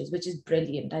ambitious, which is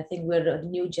brilliant. I think we're a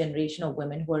new generation of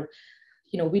women who are,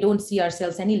 we don't see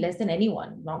ourselves any less than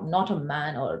anyone, not a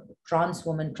man or trans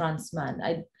woman, trans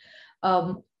man.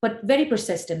 But very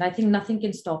persistent. I think nothing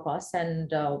can stop us,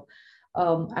 and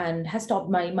has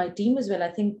stopped my team as well. I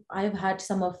think I've had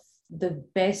some of the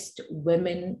best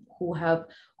women who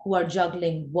are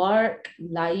juggling work,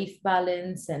 life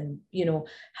balance, and,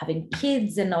 having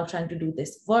kids, and now trying to do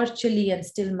this virtually and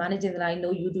still managing. And I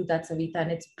know you do that, Savita,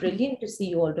 and it's brilliant to see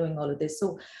you all doing all of this.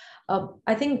 So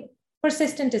I think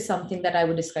persistent is something that I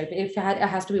would describe. If it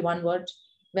has to be one word,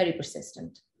 very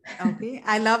persistent. Okay.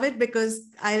 I love it because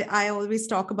I always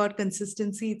talk about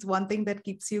consistency. It's one thing that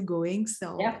keeps you going.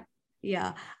 So yeah.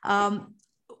 Yeah.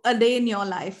 A day in your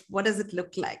life, what does it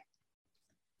look like?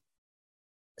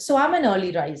 So I'm an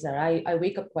early riser. I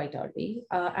wake up quite early,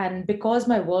 and because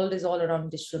my world is all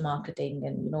around digital marketing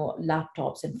and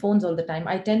laptops and phones all the time,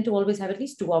 I tend to always have at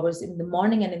least 2 hours in the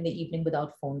morning and in the evening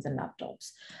without phones and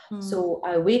laptops. So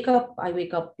I wake up.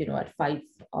 At 5,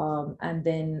 and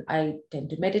then I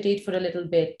tend to meditate for a little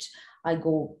bit. I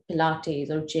go Pilates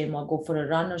or gym or go for a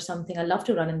run or something. I love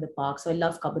to run in the park. So I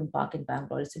love Cubbon Park in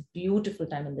Bangalore. It's a beautiful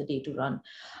time in the day to run.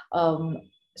 Um,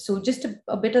 so just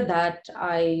a bit of that.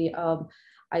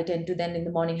 I tend to then in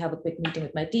the morning have a quick meeting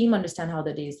with my team, understand how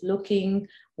the day is looking,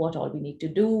 what all we need to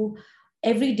do.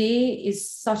 Every day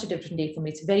is such a different day for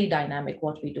me. It's very dynamic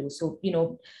what we do. So,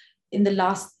 in the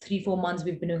last 3-4 months,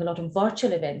 we've been doing a lot of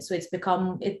virtual events. So this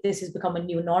has become a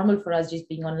new normal for us, just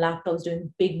being on laptops,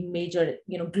 doing big, major,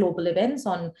 global events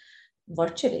on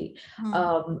virtually.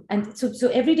 And so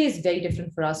every day is very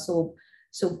different for us. So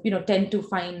tend to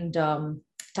find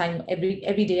time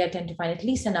every day. I tend to find at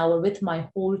least an hour with my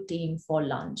whole team for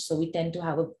lunch. So we tend to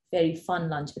have a very fun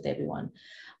lunch with everyone.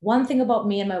 One thing about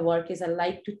me and my work is I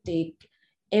like to take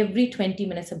every 20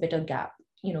 minutes a bit of gap,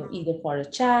 either for a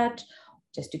chat,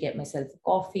 just to get myself a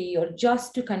coffee, or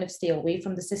just to kind of stay away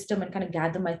from the system and kind of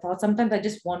gather my thoughts. Sometimes I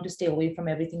just want to stay away from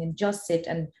everything and just sit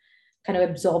and kind of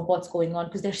absorb what's going on,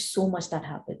 because there's so much that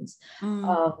happens.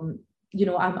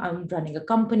 I'm running a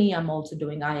company. I'm also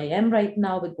doing IIM right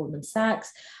now with Goldman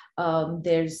Sachs.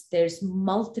 There's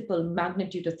multiple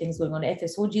magnitude of things going on.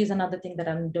 FSOG is another thing that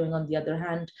I'm doing on the other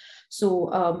hand.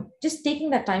 So just taking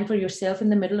that time for yourself in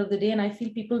the middle of the day. And I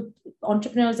feel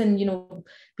entrepreneurs and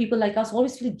people like us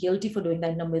always feel guilty for doing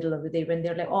that in the middle of the day, when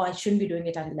they're like, oh, I shouldn't be doing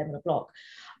it at 11 o'clock.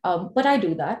 But I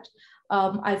do that.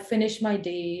 I finish my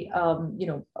day,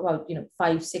 about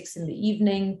 5, 6 in the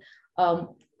evening.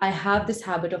 I have this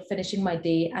habit of finishing my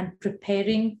day and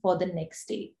preparing for the next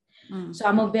day. So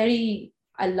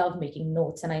I love making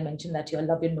notes, and I mentioned that I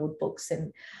love your notebooks.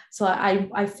 And so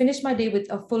I finish my day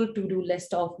with a full to-do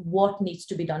list of what needs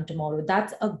to be done tomorrow.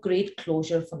 That's a great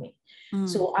closure for me.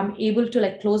 So I'm able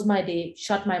to close my day,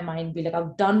 shut my mind, be like,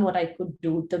 I've done what I could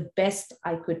do the best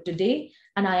I could today.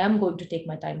 And I am going to take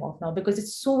my time off now, because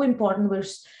it's so important. We're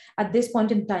at this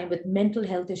point in time with mental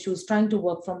health issues, trying to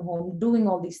work from home, doing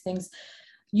all these things.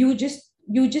 You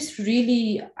just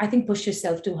really, I think, push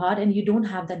yourself too hard, and you don't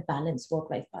have that balance,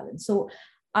 work-life balance. So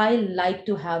I like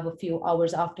to have a few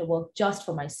hours after work just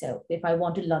for myself. If I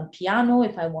want to learn piano,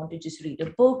 if I want to just read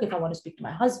a book, if I want to speak to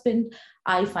my husband,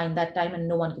 I find that time, and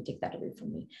no one can take that away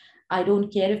from me. I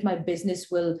don't care if my business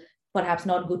will perhaps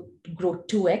not grow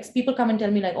 2x. People come and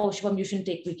tell me like, oh, Shubham, you shouldn't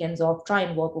take weekends off, try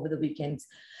and work over the weekends.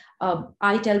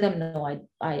 I tell them, no,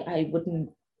 I wouldn't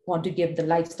want to give the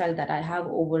lifestyle that I have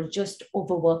over just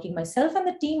overworking myself and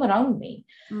the team around me.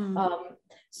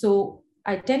 So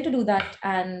I tend to do that,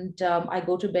 and I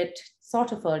go to bed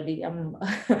sort of early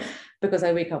because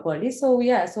I wake up early. So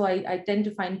yeah, so I tend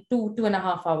to find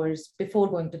 2.5 hours before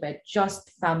going to bed,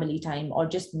 just family time or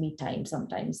just me time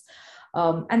sometimes.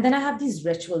 And then I have these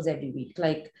rituals every week,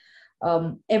 like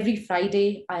every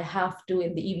Friday I have to,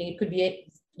 in the evening, it could be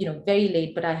very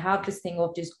late, but I have this thing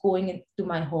of just going into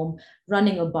my home,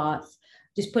 running a bath,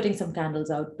 just putting some candles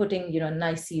out, putting a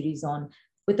nice series on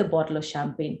with a bottle of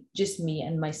champagne, just me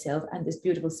and myself, and this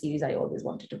beautiful series I always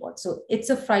wanted to watch. So it's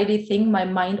a Friday thing. My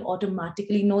mind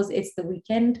automatically knows it's the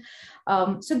weekend.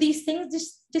 So these things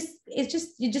it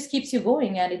just keeps you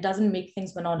going, and it doesn't make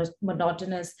things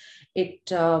monotonous. It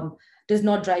does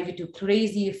not drive you too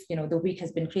crazy if the week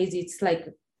has been crazy. It's like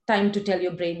time to tell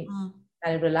your brain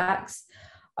and relax.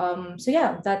 So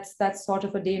yeah, that's sort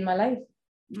of a day in my life.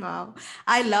 Wow.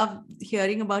 I love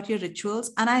hearing about your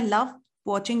rituals, and I love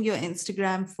watching your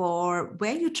Instagram for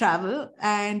where you travel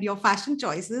and your fashion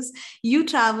choices. You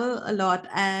travel a lot,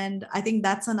 and I think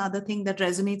that's another thing that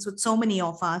resonates with so many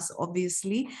of us,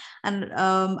 obviously. And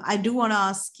I do want to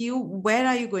ask you, where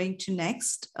are you going to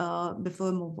next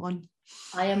before we move on?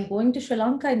 I am going to Sri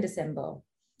Lanka in December.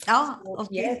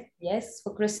 Okay. Yes,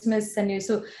 for Christmas. And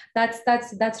so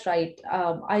that's right.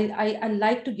 I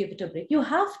like to give it a break. You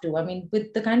have to. I mean,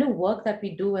 with the kind of work that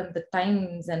we do and the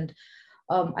times, and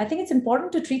I think it's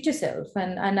important to treat yourself.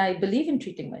 And I believe in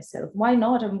treating myself. Why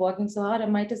not? I'm working so hard. I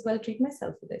might as well treat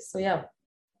myself for this. So yeah.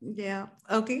 Yeah.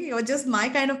 Okay. You're just my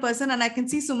kind of person. And I can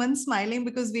see Suman smiling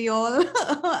because we all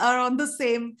are on the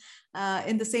same,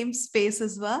 in the same space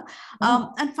as well.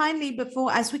 And finally,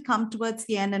 as we come towards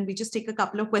the end and we just take a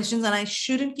couple of questions, and I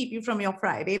shouldn't keep you from your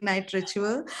Friday night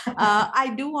ritual,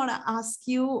 I do want to ask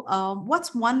you,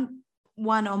 what's one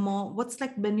or more, what's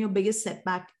like been your biggest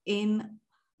setback in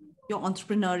your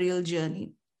entrepreneurial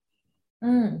journey?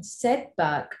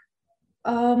 Setback.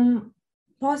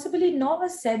 Possibly not a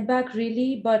setback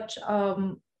really, but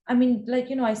I mean, like,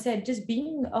 I said, just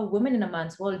being a woman in a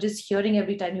man's world, just hearing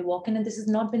every time you walk in, and this has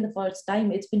not been the first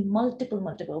time, it's been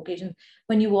multiple occasions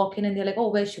when you walk in and they're like,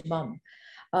 oh, where's Shubham?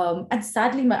 And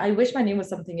sadly, I wish my name was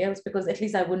something else, because at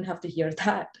least I wouldn't have to hear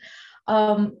that.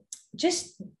 Um,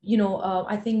 just,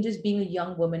 I think just being a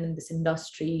young woman in this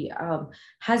industry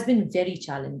has been very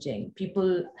challenging.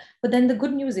 But then the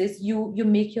good news is you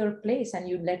make your place and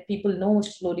you let people know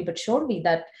slowly but surely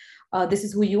that this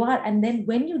is who you are. And then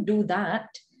when you do that,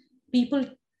 people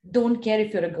don't care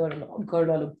if you're a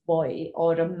girl or a boy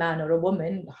or a man or a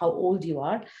woman, how old you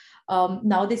are.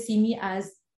 Now they see me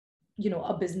as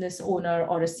a business owner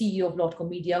or a CEO of Lotco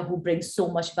Media who brings so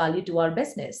much value to our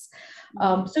business.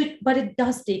 But it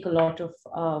does take a lot of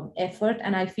effort.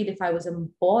 And I feel if I was a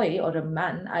boy or a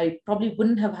man, I probably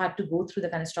wouldn't have had to go through the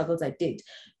kind of struggles I did.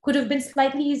 Could have been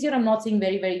slightly easier. I'm not saying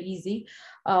very, very easy,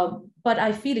 but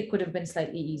I feel it could have been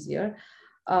slightly easier.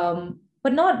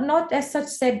 But not as such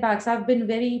setbacks. I've been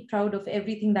very proud of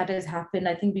everything that has happened.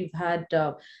 I think we've had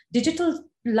digital,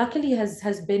 luckily,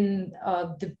 has been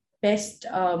the best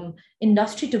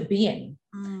industry to be in.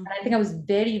 And I think I was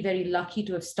very, very lucky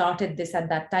to have started this at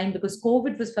that time, because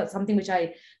COVID was something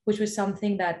which was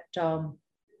something that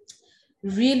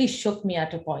really shook me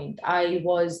at a point. I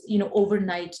was,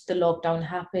 overnight the lockdown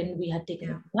happened. We had taken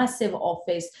a massive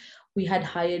office. We had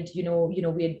hired, we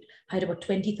had hired about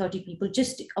 20, 30 people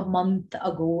just a month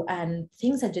ago, and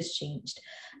things had just changed.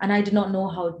 And I did not know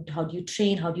how do you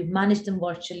train, how do you manage them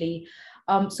virtually.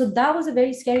 So that was a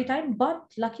very scary time, but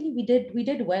luckily we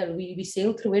did well. We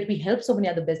sailed through it. We helped so many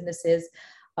other businesses.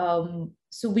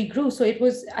 So we grew. So it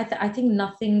was, I think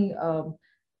nothing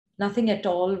at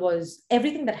all was,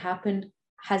 everything that happened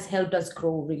has helped us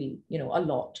grow really, a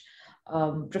lot,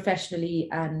 professionally.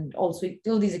 And also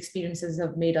all these experiences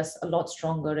have made us a lot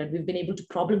stronger, and we've been able to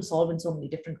problem solve in so many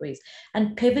different ways.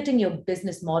 And pivoting your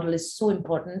business model is so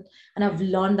important. And I've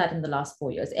learned that in the last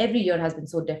 4 years. Every year has been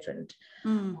so different.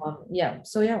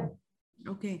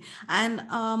 Okay. And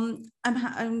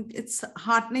it's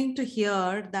heartening to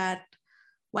hear that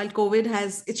while COVID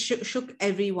it shook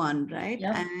everyone, right?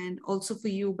 Yeah. And also for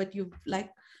you, but you've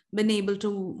been able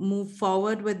to move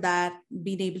forward with that,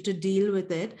 been able to deal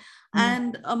with it.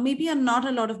 And maybe not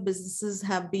a lot of businesses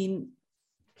have been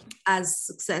as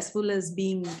successful as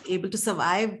being able to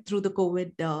survive through the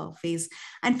COVID phase.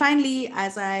 And finally,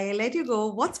 as I let you go,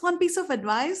 what's one piece of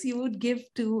advice you would give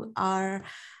to our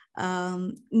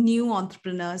new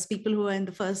entrepreneurs, people who are in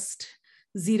the first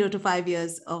 0 to 5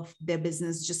 years of their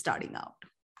business, just starting out?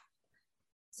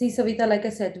 See, Savita, like I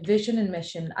said, vision and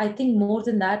mission. I think more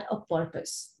than that, a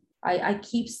purpose. I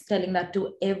keep telling that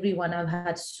to everyone. I've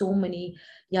had so many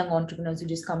young entrepreneurs who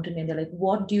just come to me and they're like,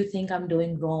 what do you think I'm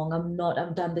doing wrong?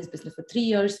 I've done this business for 3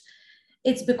 years.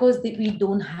 It's because we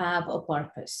don't have a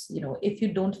purpose. If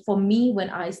you don't, for me,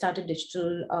 when I started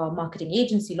digital marketing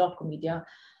agency, Lotco Media,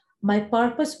 my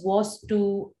purpose was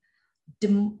to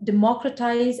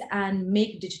democratize and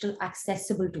make digital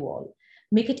accessible to all.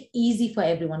 Make it easy for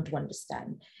everyone to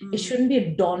understand. It shouldn't be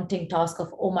a daunting task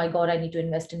of, oh my God, I need to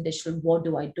invest in digital. What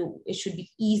do I do? It should be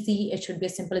easy. It should be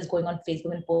as simple as going on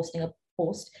Facebook and posting a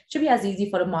post. It should be as easy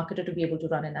for a marketer to be able to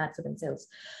run an ad for themselves.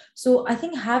 So I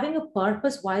think having a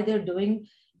purpose why they're doing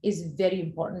is very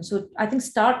important. So I think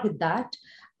start with that.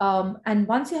 And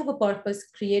once you have a purpose,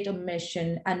 create a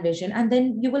mission and vision, and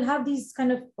then you will have these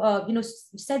kind of,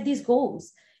 set these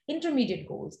goals, intermediate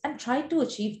goals, and try to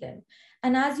achieve them.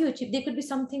 And as you achieve, they could be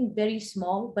something very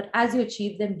small, but as you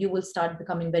achieve them, you will start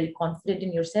becoming very confident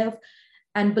in yourself.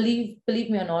 And believe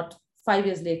me or not, 5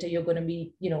 years later, you're going to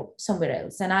be, somewhere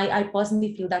else. And I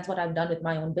personally feel that's what I've done with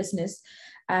my own business.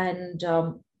 And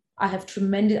I've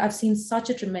seen such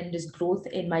a tremendous growth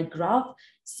in my graph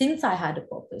since I had a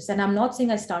purpose. And I'm not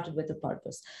saying I started with a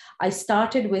purpose. I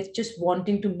started with just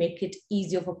wanting to make it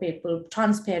easier for people,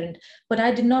 transparent, but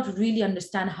I did not really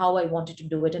understand how I wanted to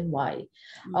do it and why.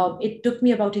 It took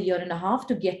me about 1.5 years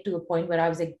to get to a point where I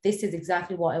was like, this is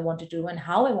exactly what I want to do and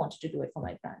how I wanted to do it for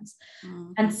my brands.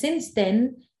 And since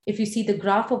then, if you see the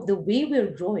graph of the way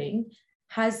we're growing,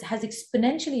 has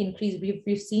exponentially increased.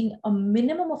 We've seen a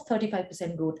minimum of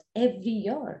 35% growth every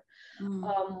year.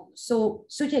 So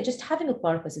yeah, just having a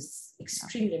purpose is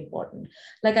extremely important.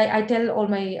 Like I tell all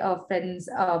my friends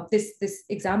this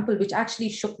example, which actually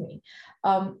shook me.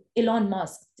 Elon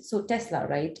Musk, so Tesla,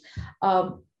 right?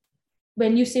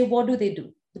 When you say, what do?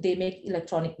 They make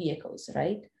electronic vehicles,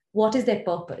 right? What is their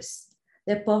purpose?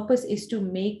 Their purpose is to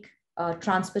make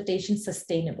transportation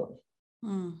sustainable.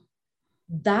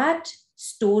 That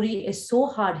story is so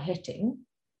hard hitting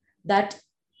that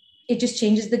it just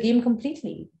changes the game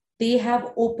completely. they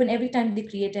have open, every time they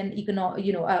create an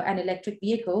an electric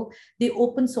vehicle, they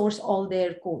open source all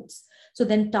their codes. So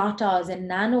then Tatas and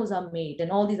Nanos are made,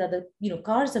 and all these other,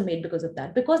 cars are made because of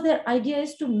that, because their idea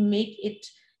is to make it,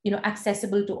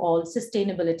 accessible to all,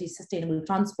 sustainability, sustainable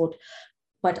transport,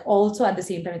 but also at the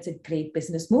same time, it's a great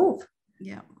business move.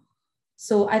 Yeah.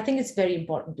 So I think it's very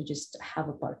important to just have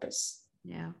a purpose.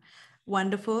 Yeah.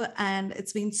 Wonderful. And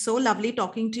it's been so lovely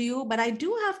talking to you. But I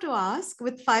do have to ask,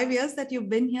 with 5 years that you've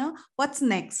been here, what's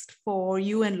next for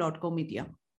you and Lodco Media?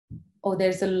 Oh,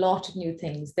 there's a lot of new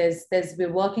things.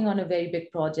 We're working on a very big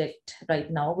project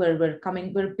right now where we're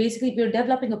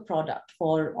developing a product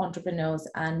for entrepreneurs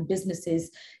and businesses,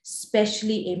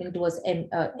 especially aiming towards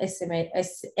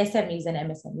SMEs and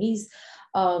MSMEs.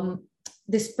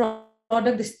 This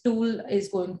tool is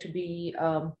going to be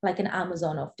like an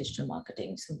Amazon of digital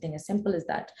marketing, something as simple as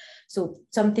that. So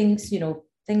some things,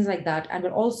 things like that. And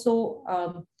we're also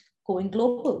going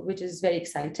global, which is very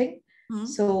exciting. Mm-hmm.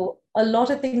 So a lot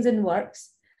of things in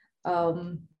works.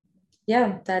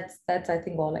 That's I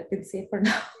think all I can say for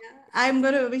now. I'm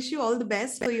going to wish you all the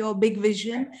best for your big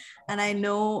vision. And I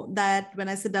know that when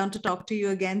I sit down to talk to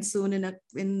you again soon in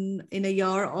a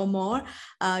year or more,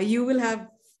 you will have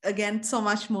again so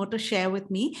much more to share with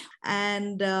me.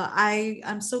 And I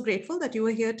am so grateful that you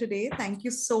were here today. Thank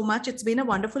you so much. It's been a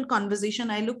wonderful conversation.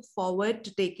 I look forward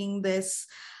to taking this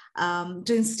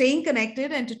to staying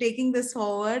connected and to taking this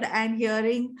forward and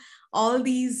hearing all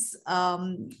these,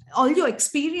 all your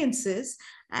experiences.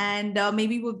 And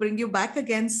maybe we'll bring you back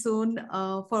again soon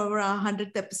for our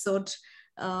 100th episode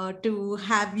to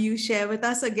have you share with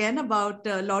us again about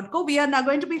Lodco. We are now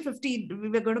going to be 50.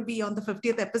 We're going to be on the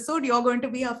 50th episode. You're going to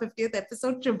be our 50th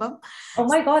episode, Shubham. Oh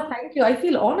my God, thank you. I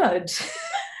feel honored.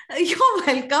 You're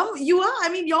welcome. You are. I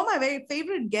mean, you're my very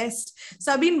favorite guest.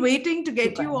 So I've been waiting to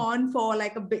get you on for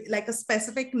like a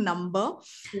specific number.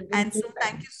 And so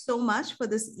thank you so much for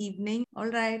this evening. All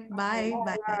right. Bye.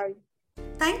 Bye.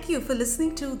 Thank you for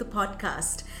listening to the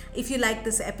podcast. If you like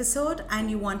this episode and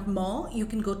you want more, you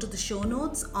can go to the show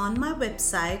notes on my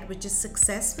website, which is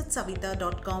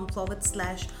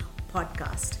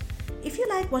successwithsavita.com/podcast. If you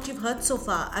like what you've heard so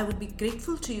far, I would be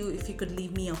grateful to you if you could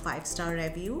leave me a 5-star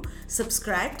review,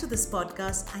 subscribe to this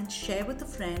podcast, and share with a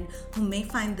friend who may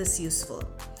find this useful.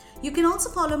 You can also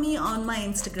follow me on my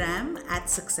Instagram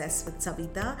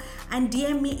 @successwithsavita and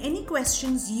DM me any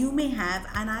questions you may have,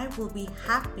 and I will be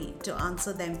happy to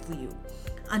answer them for you.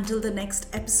 Until the next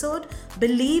episode,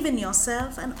 believe in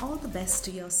yourself and all the best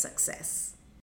to your success.